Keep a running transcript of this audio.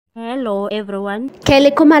Hello everyone.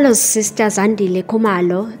 Kelly Kumalo's sister Zandile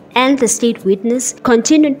Kumalo and the state witness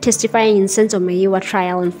continued testifying in Senzo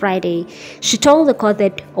trial on Friday. She told the court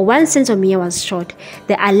that when Senzo was shot,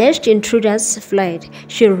 the alleged intruders fled.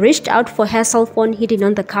 She reached out for her cell phone hidden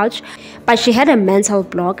on the couch, but she had a mental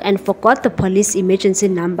block and forgot the police emergency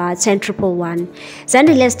number 10111.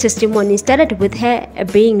 Zandile's testimony started with her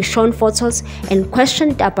being shown photos and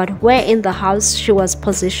questioned about where in the house she was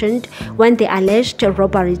positioned when the alleged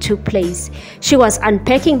robbery took place. She was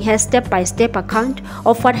unpacking her step-by-step account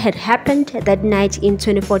of what had happened that night in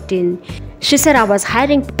 2014. She said, "I was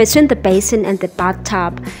hiding between the basin and the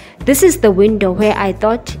bathtub. This is the window where I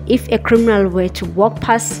thought if a criminal were to walk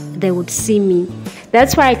past, they would see me.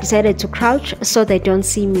 That's why I decided to crouch so they don't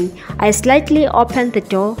see me. I slightly opened the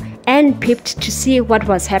door and peeped to see what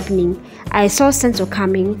was happening. I saw Senzo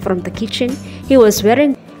coming from the kitchen. He was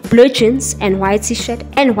wearing blue jeans and white t-shirt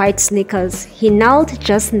and white sneakers. He knelt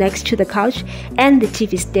just next to the couch and the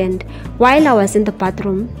TV stand. While I was in the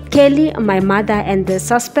bathroom, Kelly, my mother, and the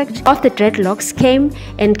suspect of the dreadlocks came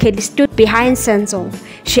and Kelly stood behind Senzo.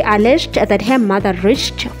 She alleged that her mother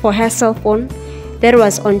reached for her cell phone that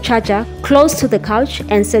was on charger close to the couch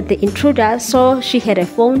and said the intruder saw she had a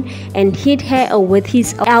phone and hit her with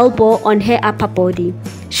his elbow on her upper body.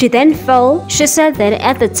 She then fell. She said that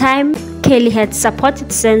at the time, Kelly had supported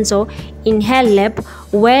Senzo in her lap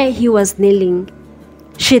where he was kneeling.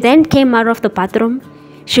 She then came out of the bathroom.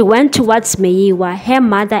 She went towards Meyiwa, her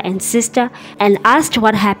mother and sister, and asked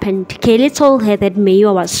what happened. Kelly told her that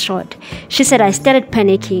Meyiwa was shot. She said, "I started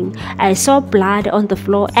panicking. I saw blood on the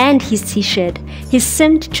floor and his t-shirt. He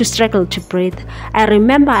seemed to struggle to breathe. I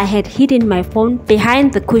remember I had hidden my phone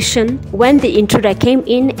behind the cushion when the intruder came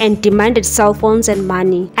in and demanded cell phones and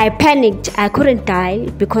money. I panicked. I couldn't dial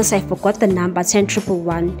because I forgot the number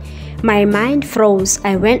 10111. My mind froze.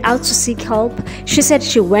 I went out to seek help." She said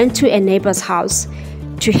she went to a neighbor's house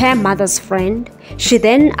to her mother's friend. She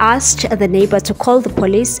then asked the neighbor to call the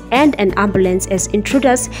police and an ambulance as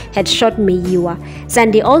intruders had shot Meyiwa.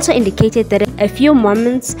 Zandi also indicated that a few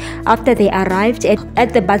moments after they arrived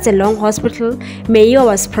at the Batselong hospital, Meyiwa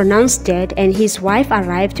was pronounced dead and his wife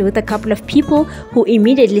arrived with a couple of people who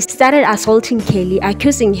immediately started assaulting Kelly,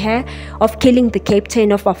 accusing her of killing the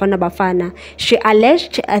captain of Bafana Bafana. She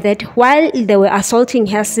alleged that while they were assaulting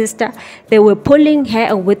her sister, they were pulling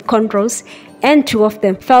her with cornrows and two of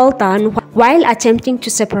them fell down while attempting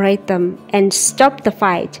to separate them and stop the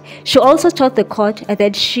fight. She also told the court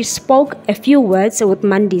that she spoke a few words with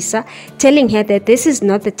Mandisa, telling her that this is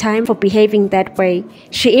not the time for behaving that way.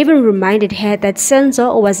 She even reminded her that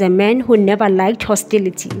Senzo was a man who never liked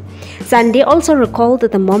hostility. Zandi also recalled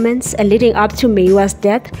the moments leading up to Meyiwa's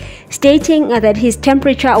death, stating that his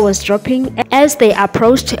temperature was dropping as they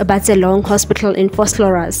approached Batselong Hospital in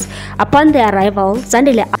Vosloorus. Upon their arrival,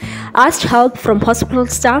 Zandile asked help from hospital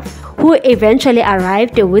staff, who eventually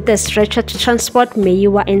arrived with a stretcher to transport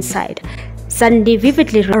Meyiwa inside. Zandi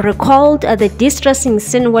vividly recalled the distressing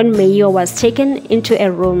scene when Meyiwa was taken into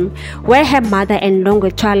a room where her mother and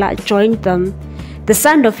Longwetshwala joined them. The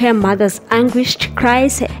sound of her mother's anguished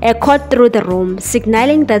cries echoed through the room,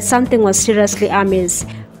 signaling that something was seriously amiss.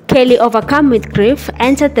 Kelly, overcome with grief,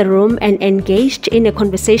 entered the room and engaged in a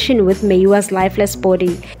conversation with Meyiwa's lifeless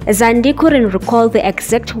body. Zandi couldn't recall the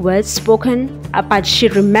exact words spoken, but she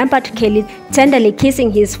remembered Kelly tenderly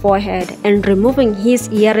kissing his forehead and removing his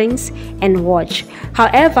earrings and watch.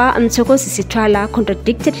 However, Mtsokosi Sitwala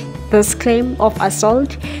contradicted this claim of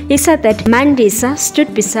assault. He said that Mandisa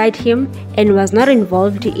stood beside him and was not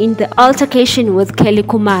involved in the altercation with Kelly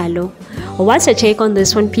Kumalo. What's your take on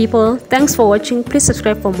this one, people? Thanks for watching. Please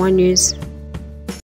subscribe for more news.